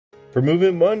For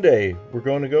Movement Monday, we're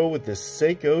going to go with the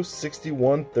Seiko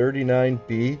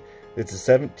 6139B. It's a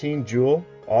 17 jewel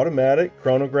automatic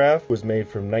chronograph. Was made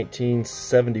from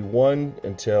 1971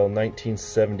 until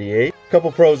 1978. A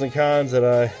couple pros and cons that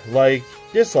I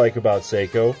dislike about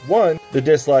Seiko. One, the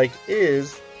dislike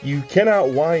is you cannot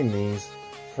wind these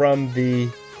from the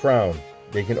crown.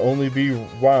 They can only be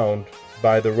wound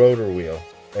by the rotor wheel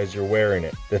as you're wearing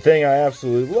it. The thing I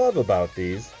absolutely love about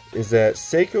these is that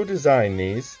Seiko designed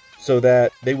these so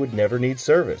that they would never need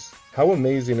service. How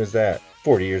amazing is that?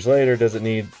 40 years later, does it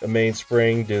need a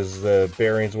mainspring? Does the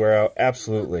bearings wear out?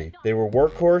 Absolutely. They were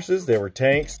workhorses, they were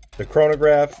tanks. The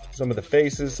chronograph, some of the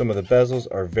faces, some of the bezels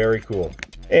are very cool.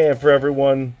 And for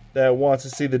everyone that wants to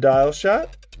see the dial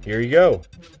shot, here you go.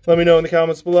 Let me know in the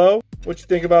comments below what you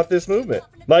think about this movement.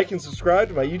 Like and subscribe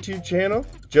to my YouTube channel,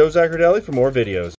 Joe Zaccardelli, for more videos.